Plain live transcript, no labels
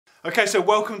Okay, so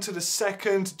welcome to the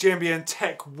second GMBN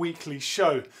Tech weekly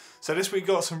show. So this week we've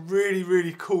got some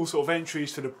really cool sort of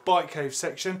entries for the Bike Cave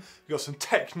section. We've got some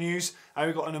tech news and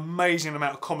we've got an amazing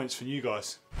amount of comments from you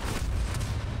guys.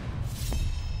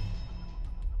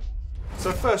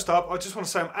 So first up, I just want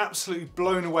to say I'm absolutely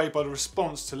blown away by the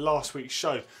response to last week's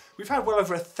show. We've had well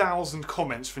over 1,000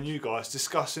 comments from you guys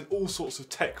discussing all sorts of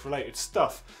tech related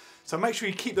stuff. So make sure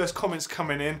you keep those comments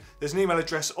coming in. There's an email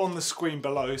address on the screen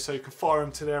below so you can fire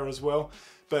them to there as well.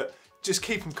 But just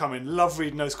keep them coming. Love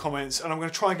reading those comments and I'm going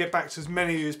to try and get back to as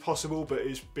many of you as possible, but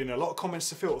it's been a lot of comments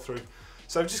to filter through.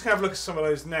 So I'm just going to have a look at some of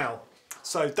those now.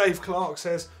 So Dave Clark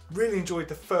says, really enjoyed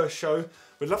the first show.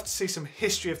 Would love to see some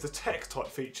history of the tech type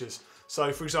features.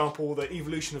 So for example, the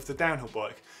evolution of the downhill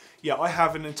bike. Yeah, I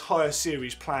have an entire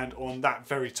series planned on that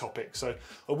very topic. So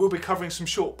I will be covering some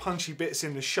short punchy bits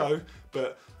in the show,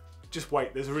 but just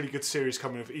wait, there's a really good series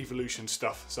coming of evolution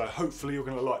stuff, so hopefully you're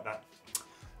going to like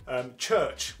that.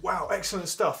 Church, wow, excellent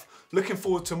stuff. Looking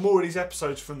forward to more of these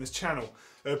episodes from this channel.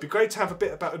 It'd be great to have a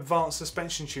bit about advanced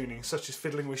suspension tuning, such as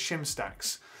fiddling with shim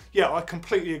stacks. Yeah, I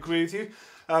completely agree with you.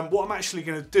 What I'm actually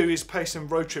going to do is pay some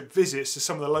road trip visits to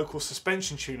some of the local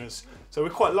suspension tuners. So we're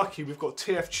quite lucky, we've got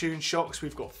TF Tune Shocks,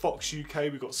 we've got Fox UK,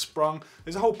 we've got Sprung.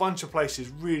 There's a whole bunch of places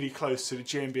really close to the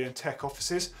GMBN Tech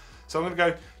offices. So I'm going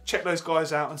to go check those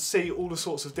guys out and see all the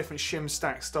sorts of different shim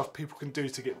stack stuff people can do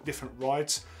to get different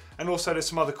rides. And also there's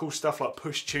some other cool stuff like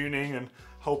push tuning and a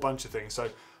whole bunch of things. So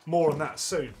more on that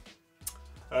soon.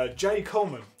 Jay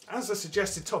Coleman, as a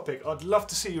suggested topic, I'd love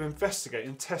to see you investigate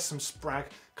and test some Sprag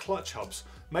clutch hubs.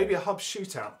 Maybe a hub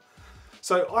shootout.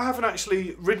 So I haven't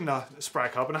actually ridden a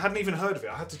Sprag hub and I hadn't even heard of it.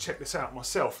 I had to check this out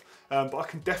myself, but I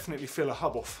can definitely feel a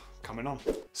hub off coming on.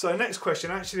 So next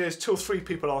question, actually there's 2 or 3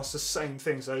 people asked the same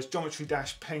thing. So there's Geometry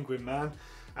Dash Penguin Man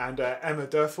and Emma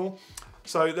Durfel.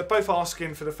 So they're both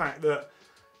asking for the fact that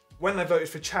when they voted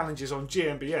for challenges on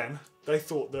GMBN, they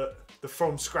thought that the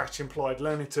from scratch implied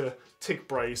learning to TIG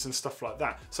braze and stuff like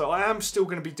that. So I am still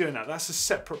going to be doing that. That's a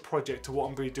separate project to what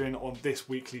I'm going to be doing on this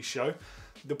weekly show.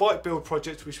 The bike build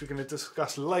project, which we're going to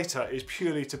discuss later, is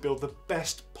purely to build the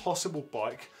best possible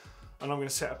bike, and I'm going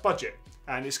to set a budget.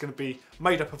 And it's going to be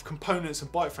made up of components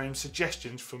and bike frame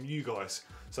suggestions from you guys.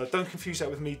 So don't confuse that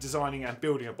with me designing and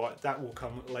building a bike. That will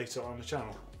come later on the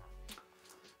channel.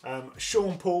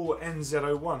 Sean Paul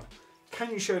NZ01. Can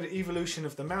you show the evolution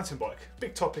of the mountain bike?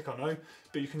 Big topic, I know,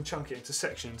 but you can chunk it into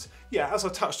sections. Yeah, as I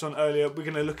touched on earlier, we're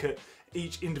going to look at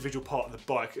each individual part of the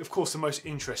bike. Of course, the most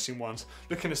interesting ones,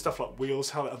 looking at stuff like wheels,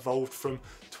 how it evolved from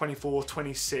 24,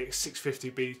 26,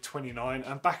 650B, 29,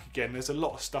 and back again. There's a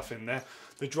lot of stuff in there.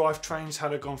 The drivetrains, how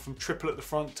they've gone from triple at the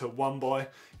front to 1x,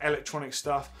 electronic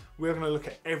stuff. We're going to look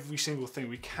at every single thing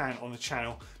we can on the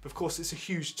channel. But of course, it's a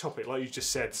huge topic, like you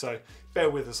just said, so bear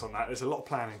with us on that. There's a lot of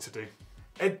planning to do.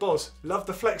 Ed Boz, love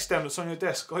the flex stem that's on your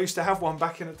desk. I used to have one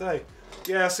back in the day.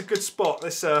 Yeah, that's a good spot.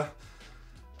 This, at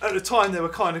the time they were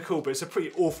kind of cool, but it's a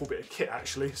pretty awful bit of kit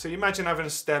actually. So you imagine having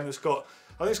a stem that's got,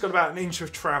 I think it's got about 1 inch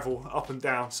of travel up and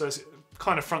down. So it's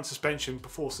kind of front suspension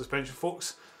before suspension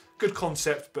forks. Good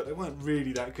concept, but they weren't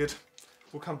really that good.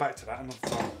 We'll come back to that another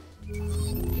time.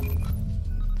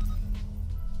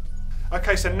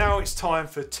 Okay, so now it's time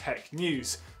for tech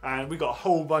news. And we've got a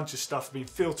whole bunch of stuff been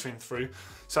filtering through.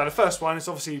 So the first one is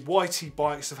obviously YT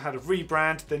Bikes have had a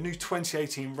rebrand. Their new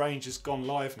 2018 range has gone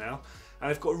live now. And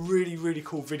they've got a really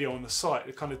cool video on the site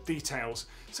that kind of details,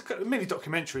 it's a mini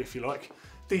documentary if you like,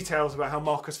 details about how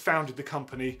Marcus founded the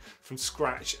company from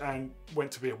scratch and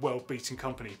went to be a world-beating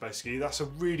company basically. That's a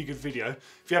really good video.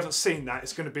 If you haven't seen that,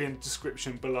 it's going to be in the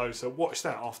description below, so watch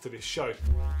that after this show.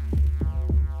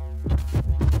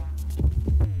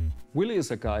 Willie is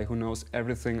a guy who knows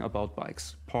everything about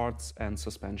bikes, parts and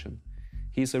suspension.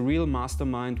 He's a real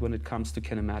mastermind when it comes to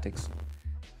kinematics.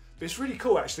 But it's really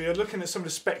cool actually, I'm looking at some of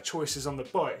the spec choices on the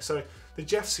bike. So the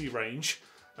Jamsheree range,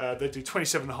 they do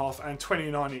 27.5 and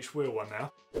 29-inch wheel one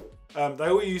now. They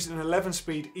all use an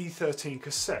 11-speed E13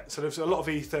 cassette. So there's a lot of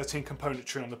E13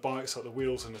 componentry on the bikes, like the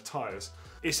wheels and the tyres.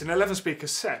 It's an 11-speed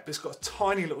cassette, but it's got a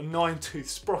tiny little 9-tooth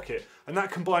sprocket, and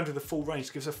that combined with the full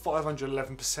range gives a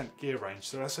 511% gear range.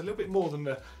 So that's a little bit more than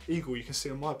the Eagle you can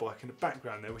see on my bike in the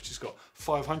background there, which has got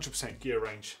 500% gear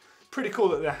range. Pretty cool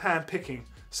that they're hand-picking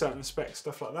certain specs,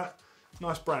 stuff like that.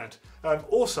 Nice brand.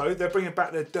 Also, they're bringing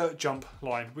back their Dirt Jump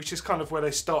line, which is kind of where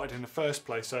they started in the first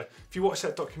place. So if you watch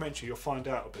that documentary, you'll find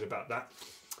out a bit about that.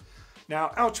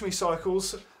 Now, Alchemy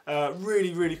Cycles,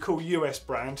 really cool US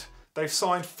brand. They've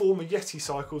signed former Yeti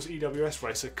Cycles EWS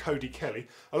racer Cody Kelly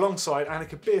alongside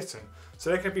Annika Beerton. So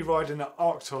they're going to be riding an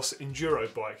Arctos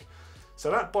Enduro bike. So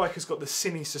that bike has got the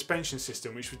Cine suspension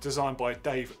system, which was designed by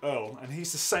Dave Earle, and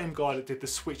he's the same guy that did the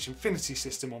Switch Infinity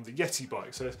system on the Yeti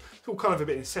bike, so it's all kind of a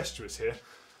bit incestuous here.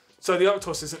 So the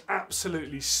Octos is an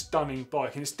absolutely stunning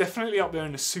bike, and it's definitely up there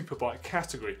in the superbike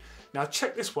category. Now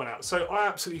check this one out. So I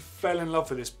absolutely fell in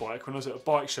love with this bike when I was at a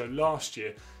bike show last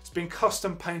year. It's been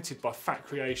custom painted by Fat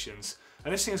Creations,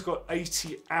 and this thing has got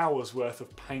 80 hours worth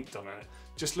of paint done on it.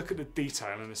 Just look at the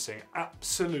detail on this thing,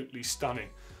 absolutely stunning.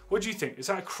 What do you think? Is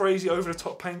that a crazy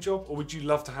over-the-top paint job, or would you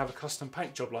love to have a custom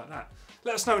paint job like that?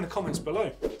 Let us know in the comments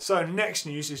below. So next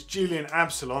news is Julian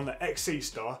Absalon, the XE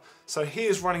star. So he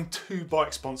is running 2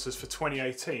 bike sponsors for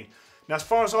 2018. Now as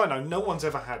far as I know, no one's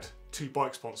ever had 2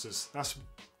 bike sponsors. That's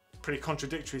a pretty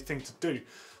contradictory thing to do.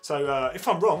 So if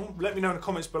I'm wrong, let me know in the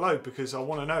comments below, because I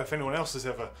want to know if anyone else has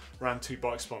ever ran 2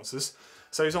 bike sponsors.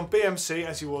 So he's on BMC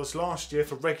as he was last year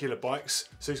for regular bikes.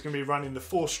 So he's going to be running the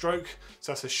 4-stroke.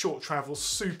 So that's a short travel,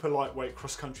 super lightweight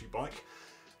cross-country bike.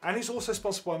 And he's also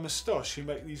sponsored by Moustache, who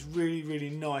make these really,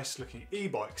 really nice looking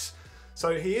e-bikes.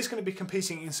 So he is going to be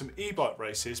competing in some e-bike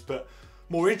races, but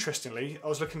more interestingly, I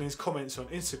was looking at his comments on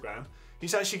Instagram,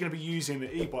 he's actually going to be using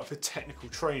the e-bike for technical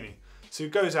training. So he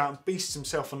goes out and beasts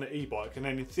himself on the e-bike, and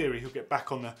then in theory he'll get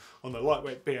back on the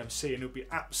lightweight BMC and he'll be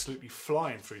absolutely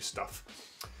flying through stuff.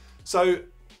 So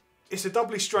it's a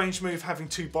doubly strange move having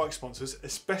 2 bike sponsors,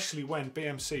 especially when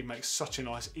BMC makes such a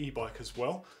nice e-bike as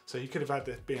well. So he could have had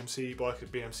the BMC e-bike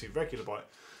and BMC regular bike.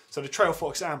 So the Trail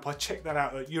Fox Amp, I checked that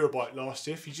out at Eurobike last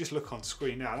year. If you just look on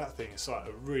screen now, that thing is like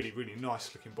a really, really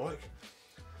nice looking bike.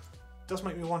 It does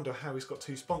make me wonder how he's got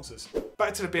 2 sponsors.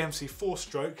 Back to the BMC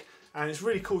 4-stroke, and it's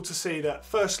really cool to see that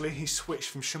firstly he switched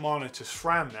from Shimano to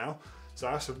SRAM now. So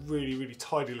that's a really, really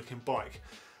tidy looking bike.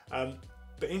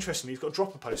 But interestingly, he's got a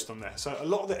dropper post on there. So a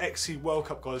lot of the XC World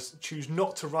Cup guys choose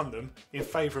not to run them in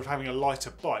favour of having a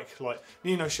lighter bike. Like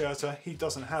Nino Schurter, he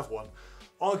doesn't have one.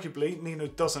 Arguably, Nino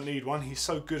doesn't need one. He's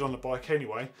so good on the bike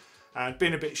anyway. And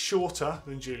being a bit shorter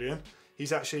than Julian, his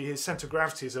centre of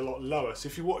gravity is a lot lower. So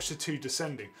if you watch the 2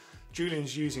 descending,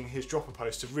 Julian's using his dropper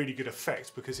post to really good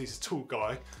effect because he's a tall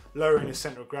guy, lowering his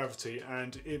centre of gravity,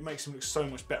 and it makes him look so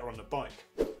much better on the bike.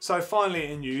 So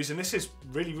finally in news, and this is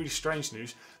really, really strange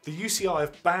news, the UCI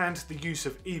have banned the use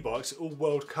of e-bikes at all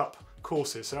World Cup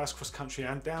courses, so that's cross country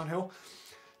and downhill.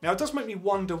 Now it does make me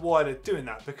wonder why they're doing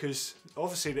that, because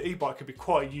obviously the e-bike could be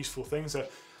quite a useful thing. So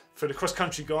for the cross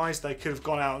country guys, they could have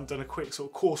gone out and done a quick sort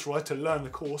of course ride to learn the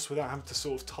course without having to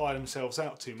sort of tire themselves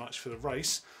out too much for the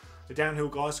race. The downhill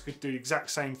guys could do the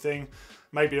exact same thing.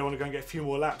 Maybe they want to go and get a few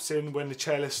more laps in when the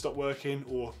chairlifts stop working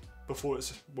or before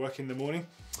it's working in the morning.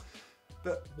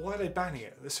 But why are they banning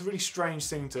it? That's a really strange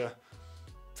thing for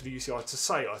the UCI to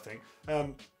say, I think.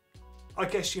 I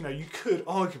guess, you know, you could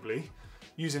arguably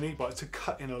use an e-bike to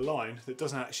cut in a line that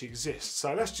doesn't actually exist.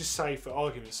 So let's just say, for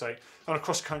argument's sake, on a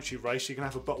cross-country race, you can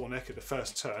have a bottleneck at the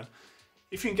first turn.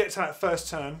 If you can get to that first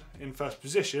turn in first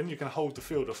position, you can hold the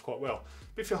field off quite well.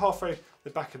 But if you're halfway the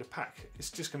back of the pack,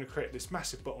 it's just going to create this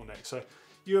massive bottleneck. So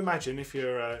you imagine if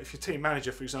your team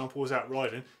manager, for example, was out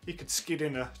riding, he could skid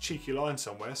in a cheeky line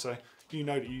somewhere. So you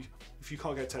know that if you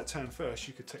can't get to that turn first,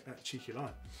 you could take that cheeky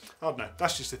line. I don't know,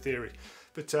 that's just a theory.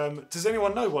 But does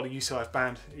anyone know why the UCI have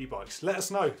banned e-bikes? Let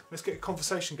us know. Let's get a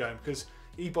conversation going, because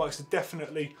e-bikes are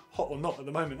definitely hot or not at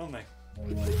the moment, aren't they?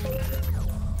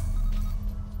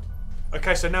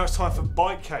 Okay, so now it's time for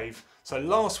Bike Cave. So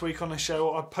last week on the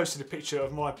show, I posted a picture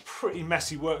of my pretty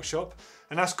messy workshop,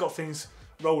 and that's got things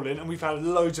rolling, and we've had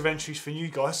loads of entries from you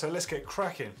guys, so let's get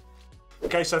cracking.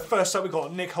 Okay, so first up we've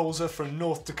got Nick Holzer from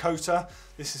North Dakota.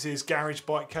 This is his garage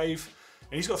Bike Cave.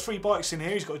 And he's got 3 bikes in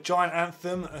here. He's got a Giant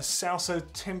Anthem, a Salso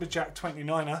Timberjack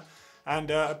 29er, and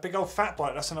a big old fat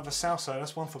bike. That's another Salso.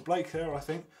 That's one for Blake there, I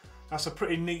think. That's a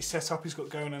pretty neat setup he's got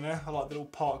going in there. I like the little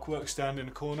park work stand in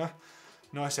the corner.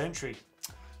 Nice entry.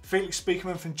 Felix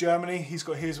Spiekerman from Germany, he's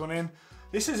got his one in.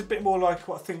 This is a bit more like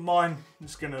what I think mine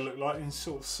is going to look like in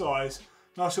sort of size.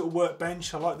 Nice little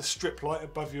workbench. I like the strip light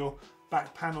above your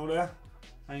back panel there.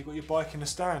 And you've got your bike in the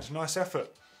stand. Nice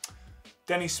effort.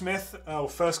 Denny Smith,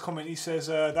 first comment, he says,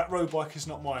 that road bike is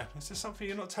not mine. Is there something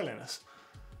you're not telling us?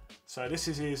 So this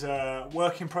is his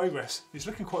work in progress. He's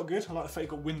looking quite good. I like the fact he's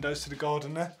got windows to the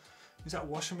garden there. Is that a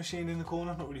washing machine in the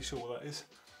corner? Not really sure what that is.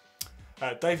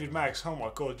 David Maggs, oh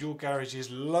my god, your garage is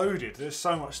loaded. There's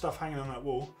so much stuff hanging on that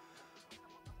wall.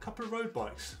 A couple of road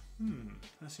bikes.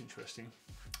 That's interesting.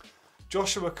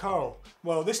 Joshua Carl,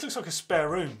 well, this looks like a spare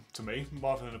room to me,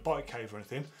 rather than a bike cave or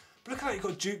anything. But look at that, you've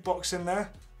got a jukebox in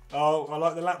there. Oh, I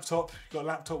like the laptop. You've got a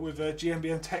laptop with a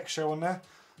GMBN Tech show on there.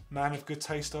 Man of good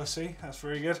taste, I see. That's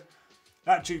very good.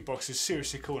 That jukebox is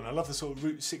seriously cool, and I love the sort of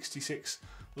Route 66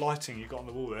 lighting you got on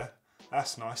the wall there.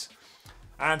 That's nice.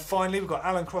 And finally, we've got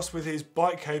Alan Cross with his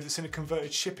bike cave that's in a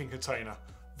converted shipping container.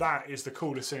 That is the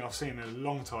coolest thing I've seen in a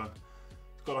long time.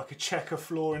 It's got like a checker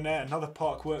floor in there, another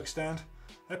park work stand.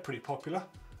 They're pretty popular.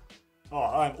 Oh,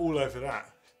 I'm all over that.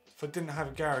 If I didn't have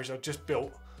a garage I just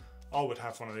built, I would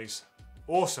have one of these.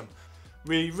 Awesome.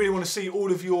 We really want to see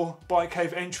all of your bike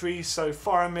cave entries, so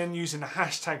fire them in using the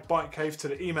hashtag bike cave to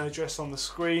the email address on the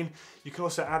screen. You can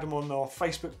also add them on our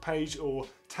Facebook page or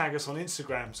tag us on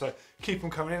Instagram. So keep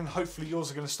them coming in and hopefully yours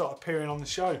are going to start appearing on the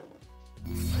show.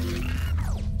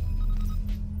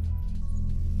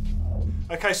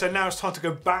 Okay, so now it's time to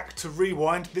go back to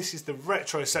Rewind. This is the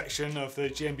retro section of the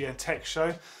GMBN Tech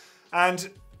show. And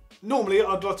normally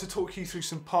I'd like to talk you through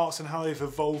some parts and how they've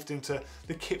evolved into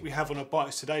the kit we have on our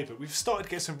bikes today, but we've started to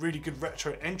get some really good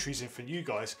retro entries in for you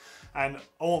guys, and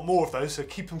I want more of those, so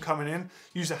keep them coming in.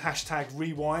 Use the hashtag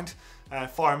Rewind and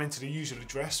fire them into the usual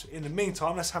address. In the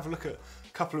meantime, let's have a look at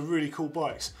a couple of really cool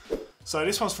bikes. So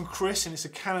this one's from Chris and it's a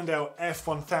Cannondale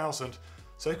F1000.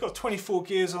 So it's got 24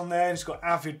 gears on there and it's got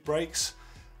Avid brakes.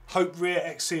 Hope rear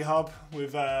XC hub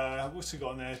with, what's he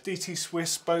got on there? DT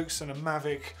Swiss spokes and a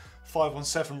Mavic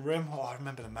 517 rim. Oh, I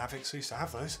remember the Mavics, I used to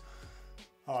have those.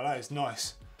 Oh, that is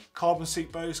nice. Carbon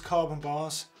seat bows, carbon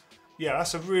bars. Yeah,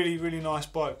 that's a really, really nice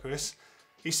bike, Chris.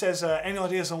 He says, any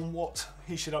ideas on what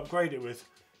he should upgrade it with?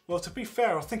 Well, to be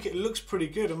fair, I think it looks pretty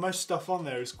good and most stuff on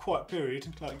there is quite period.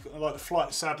 Like the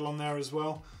flight saddle on there as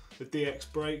well, the DX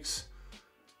brakes.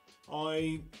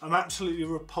 I am absolutely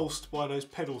repulsed by those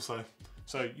pedals though.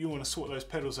 So you want to sort those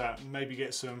pedals out and maybe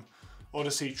get some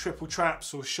Odyssey triple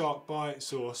traps or shark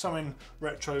bites or something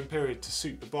retro and period to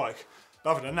suit the bike. But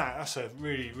other than that, that's a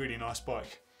really, really nice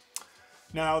bike.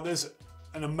 Now there's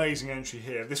an amazing entry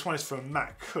here. This one is from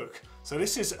Matt Cook. So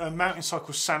this is a mountain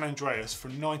cycle San Andreas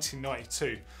from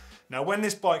 1992. Now when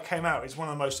this bike came out, it's one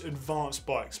of the most advanced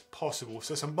bikes possible.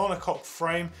 So it's a monocoque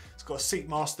frame, it's got a seat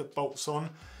mast that bolts on,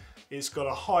 it's got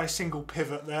a high single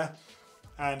pivot there,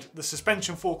 and the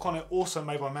suspension fork on it, also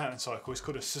made by Mountain Cycle, is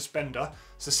called a suspender.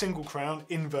 It's a single crown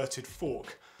inverted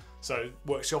fork. So it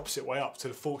works the opposite way up to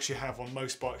the forks you have on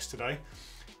most bikes today.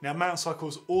 Now Mountain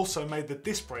Cycle's also made the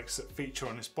disc brakes that feature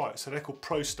on this bike, so they're called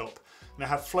Pro Stop. And they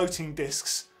have floating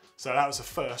discs, so that was a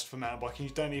first for mountain biking.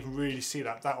 You don't even really see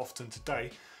that often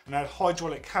today. And they had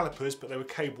hydraulic calipers, but they were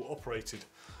cable operated.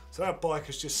 So that bike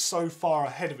is just so far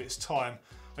ahead of its time.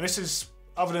 And this is,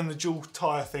 other than the dual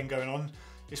tyre thing going on,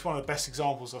 it's one of the best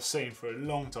examples I've seen for a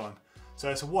long time. So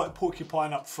it's a white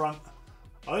porcupine up front.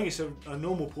 I think it's a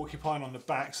normal porcupine on the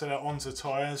back, so they're Onza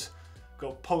tyres.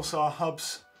 Got Pulsar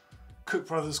hubs, Cook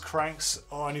Brothers cranks,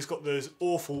 oh, and he's got those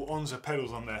awful Onza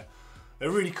pedals on there.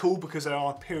 They're really cool because they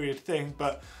are a period thing,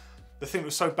 but the thing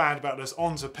that's so bad about those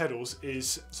Onza pedals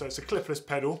is, so it's a clipless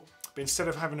pedal, but instead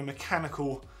of having a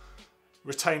mechanical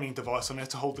retaining device on there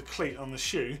to hold the cleat on the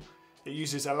shoe, it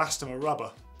uses elastomer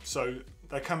rubber. So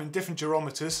they come in different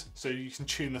geometers, so you can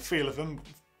tune the feel of them,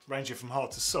 ranging from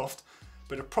hard to soft.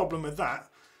 But the problem with that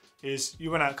is you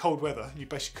went out cold weather, you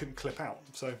basically couldn't clip out.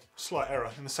 So slight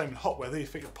error. And the same in hot weather, you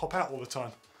think it'd pop out all the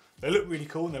time. They look really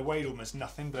cool and they weighed almost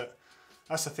nothing, but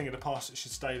that's the thing of the past that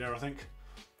should stay there, I think.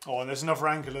 Oh, and there's another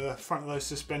angle of the front of those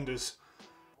suspenders.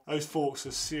 Those forks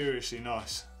are seriously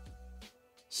nice.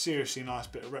 Seriously nice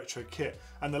bit of retro kit.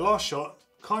 And the last shot,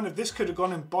 kind of, this could have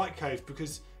gone in Bike Cave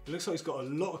because it looks like he's got a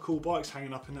lot of cool bikes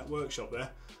hanging up in that workshop there.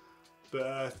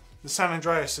 But the San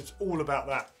Andreas is all about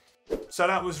that. So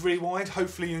that was Rewind.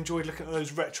 Hopefully you enjoyed looking at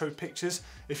those retro pictures.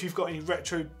 If you've got any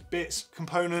retro bits,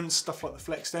 components, stuff like the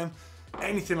flex stem,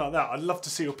 anything like that, I'd love to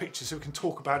see your pictures so we can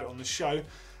talk about it on the show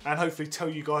and hopefully tell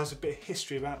you guys a bit of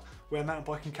history about where mountain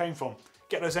biking came from.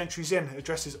 Get those entries in,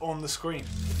 addresses on the screen.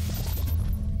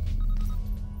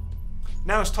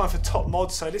 Now it's time for Top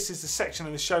Mods. So this is the section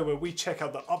of the show where we check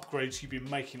out the upgrades you've been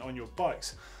making on your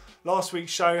bikes. Last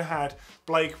week's show had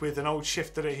Blake with an old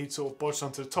shifter that he'd sort of bodged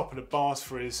onto the top of the bars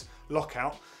for his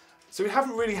lockout. So we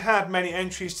haven't really had many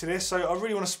entries to this, so I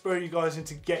really want to spur you guys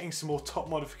into getting some more top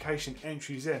modification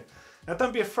entries in. Now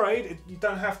don't be afraid, you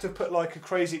don't have to put like a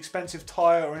crazy expensive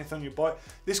tyre or anything on your bike.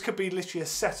 This could be literally a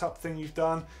setup thing you've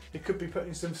done. It could be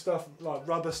putting some stuff like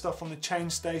rubber stuff on the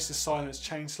chainstays to silence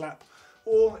chain slap.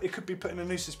 Or it could be putting a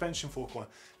new suspension fork on.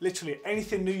 Literally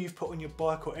anything new you've put on your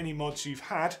bike or any mods you've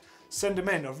had, send them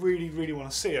in. I really, really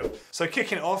want to see them. So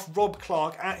kicking it off, Rob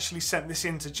Clark actually sent this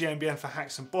in to GMBN for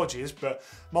Hacks and Bodges, but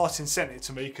Martin sent it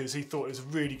to me because he thought it was a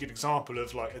really good example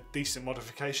of like a decent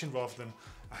modification rather than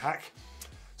a hack.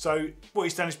 So what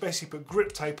he's done is basically put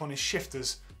grip tape on his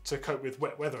shifters to cope with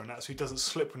wet weather and that, so he doesn't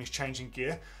slip when he's changing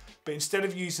gear. but instead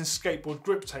of using skateboard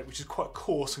grip tape, which is quite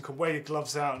coarse and can wear your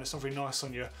gloves out and it's not very nice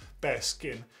on your bare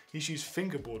skin, he's used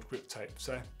fingerboard grip tape,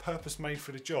 so purpose made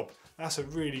for the job. That's a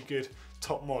really good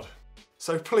top mod.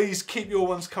 So please keep your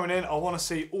ones coming in. I want to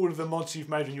see all of the mods you've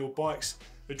made on your bikes.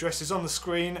 The address is on the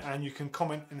screen and you can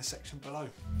comment in the section below.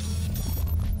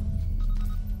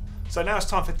 So now it's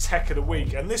time for Tech of the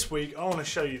Week, and this week I want to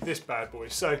show you this bad boy.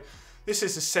 So this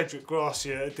is the Cedric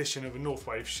Gracia edition of a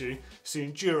Northwave shoe. It's the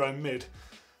Enduro Mid,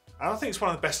 and I think it's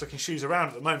one of the best looking shoes around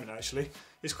at the moment actually.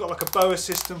 It's got like a BOA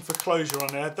system for closure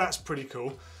on there, that's pretty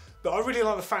cool. But I really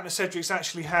like the fact that Cedric's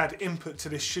actually had input to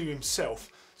this shoe himself.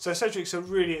 So Cedric's a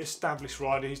really established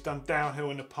rider. He's done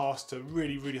downhill in the past to a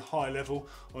really, really high level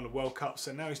on the World Cup.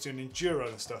 So now he's doing enduro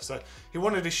and stuff. So he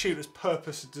wanted a shoe that's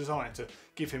purpose designed to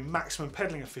give him maximum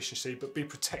pedaling efficiency, but be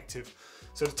protective.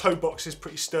 So the toe box is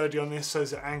pretty sturdy on this, so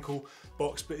is the ankle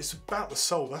box, but it's about the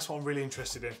sole. That's what I'm really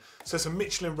interested in. So it's a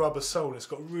Michelin rubber sole. It's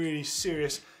got really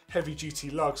serious heavy duty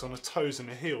lugs on the toes and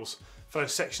the heels for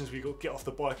those sections where you've got to get off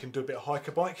the bike and do a bit of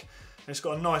hiker bike. And it's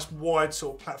got a nice wide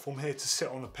sort of platform here to sit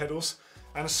on the pedals,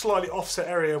 and a slightly offset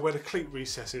area where the cleat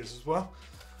recess is as well.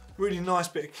 Really nice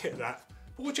bit of kit that.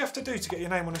 But what do you have to do to get your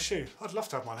name on a shoe? I'd love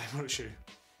to have my name on a shoe.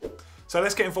 So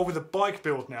let's get involved with the bike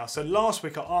build now. So last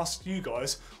week I asked you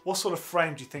guys, what sort of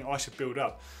frame do you think I should build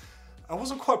up? I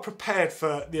wasn't quite prepared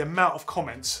for the amount of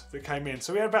comments that came in.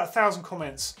 So we had about 1,000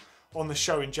 comments on the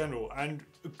show in general, and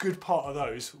a good part of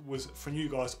those was from you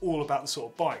guys all about the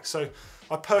sort of bike. So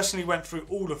I personally went through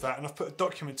all of that and I've put a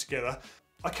document together.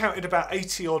 I counted about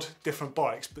 80 odd different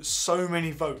bikes, but so many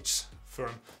votes for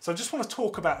them. So I just want to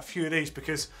talk about a few of these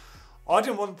because I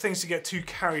didn't want things to get too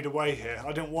carried away here.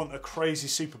 I didn't want a crazy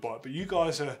super bike, but you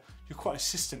guys you're quite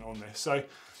insistent on this. So,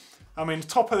 I mean, the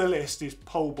top of the list is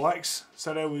pole bikes.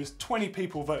 So there was 20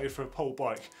 people voted for a pole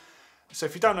bike. So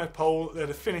if you don't know pole, they're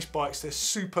the finished bikes. They're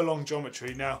super long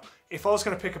geometry. Now, if I was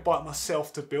going to pick a bike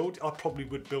myself to build, I probably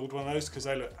would build one of those because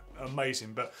they look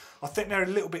amazing. But I think they're a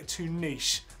little bit too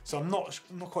niche. So I'm not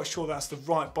quite sure that's the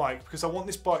right bike because I want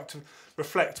this bike to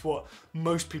reflect what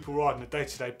most people ride on a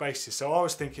day-to-day basis. So I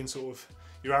was thinking sort of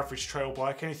your average trail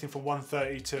bike, anything from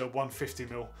 130 to 150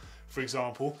 mil, for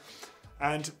example.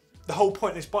 And the whole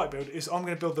point of this bike build is I'm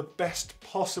going to build the best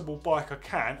possible bike I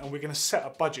can, and we're going to set a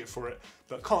budget for it.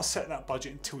 But I can't set that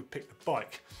budget until we pick the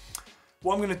bike.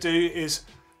 What I'm going to do is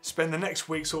spend the next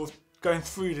week sort of going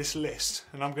through this list,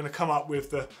 and I'm going to come up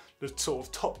with the sort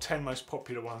of top 10 most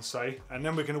popular ones, say, and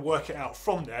then we're going to work it out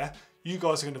from there. You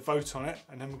guys are going to vote on it,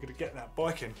 and then we're going to get that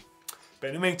bike in. But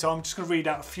in the meantime, I'm just going to read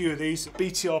out a few of these.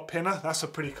 BTR Pinner, that's a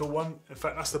pretty cool one. In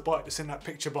fact, that's the bike that's in that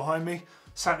picture behind me.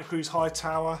 Santa Cruz High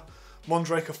Tower,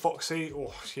 Mondraker Foxy,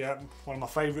 oh yeah, one of my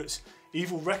favourites.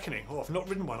 Evil Reckoning, oh, I've not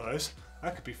ridden one of those.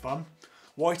 That could be fun.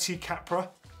 YT Capra.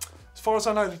 As far as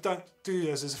I know, they don't do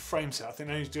those as a frame set. I think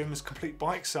they only do them as complete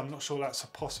bikes, so I'm not sure that's a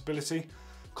possibility.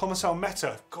 Commensale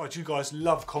Meta, God, you guys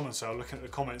love Commensale, looking at the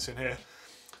comments in here.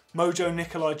 Mojo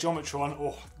Nikolai Geometron,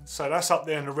 oh, so that's up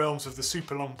there in the realms of the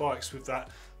super long bikes with that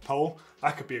pole.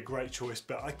 That could be a great choice,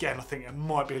 but again, I think it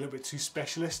might be a little bit too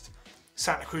specialist.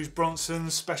 Santa Cruz Bronson,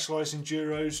 Specialized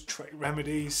Enduros, Trek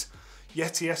Remedies,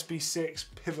 Yeti SB6,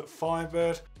 Pivot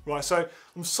Firebird. Right, so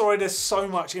I'm sorry there's so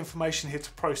much information here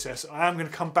to process. I am going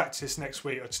to come back to this next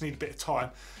week. I just need a bit of time.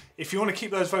 If you want to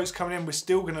keep those votes coming in, we're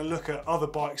still going to look at other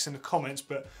bikes in the comments,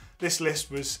 but this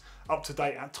list was up to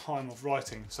date at time of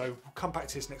writing. So we'll come back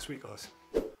to this next week, guys.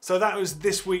 So that was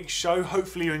this week's show.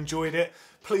 Hopefully you enjoyed it.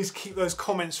 Please keep those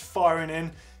comments firing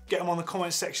in. Get them on the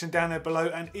comment section down there below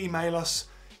and email us.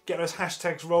 Get those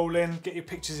hashtags rolling. Get your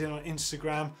pictures in on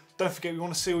Instagram. Don't forget, we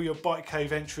want to see all your bike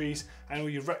cave entries and all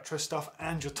your retro stuff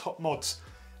and your top mods.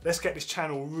 Let's get this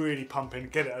channel really pumping,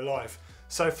 get it alive.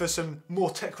 So for some more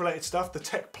tech related stuff, the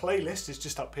tech playlist is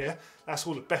just up here. That's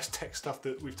all the best tech stuff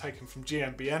that we've taken from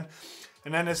GMBN.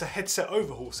 And then there's a headset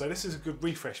overhaul. So this is a good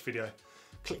refresh video.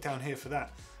 Click down here for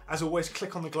that. As always,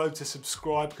 click on the globe to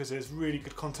subscribe because there's really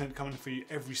good content coming for you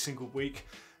every single week.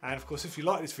 And of course, if you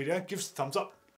like this video, give us a thumbs up.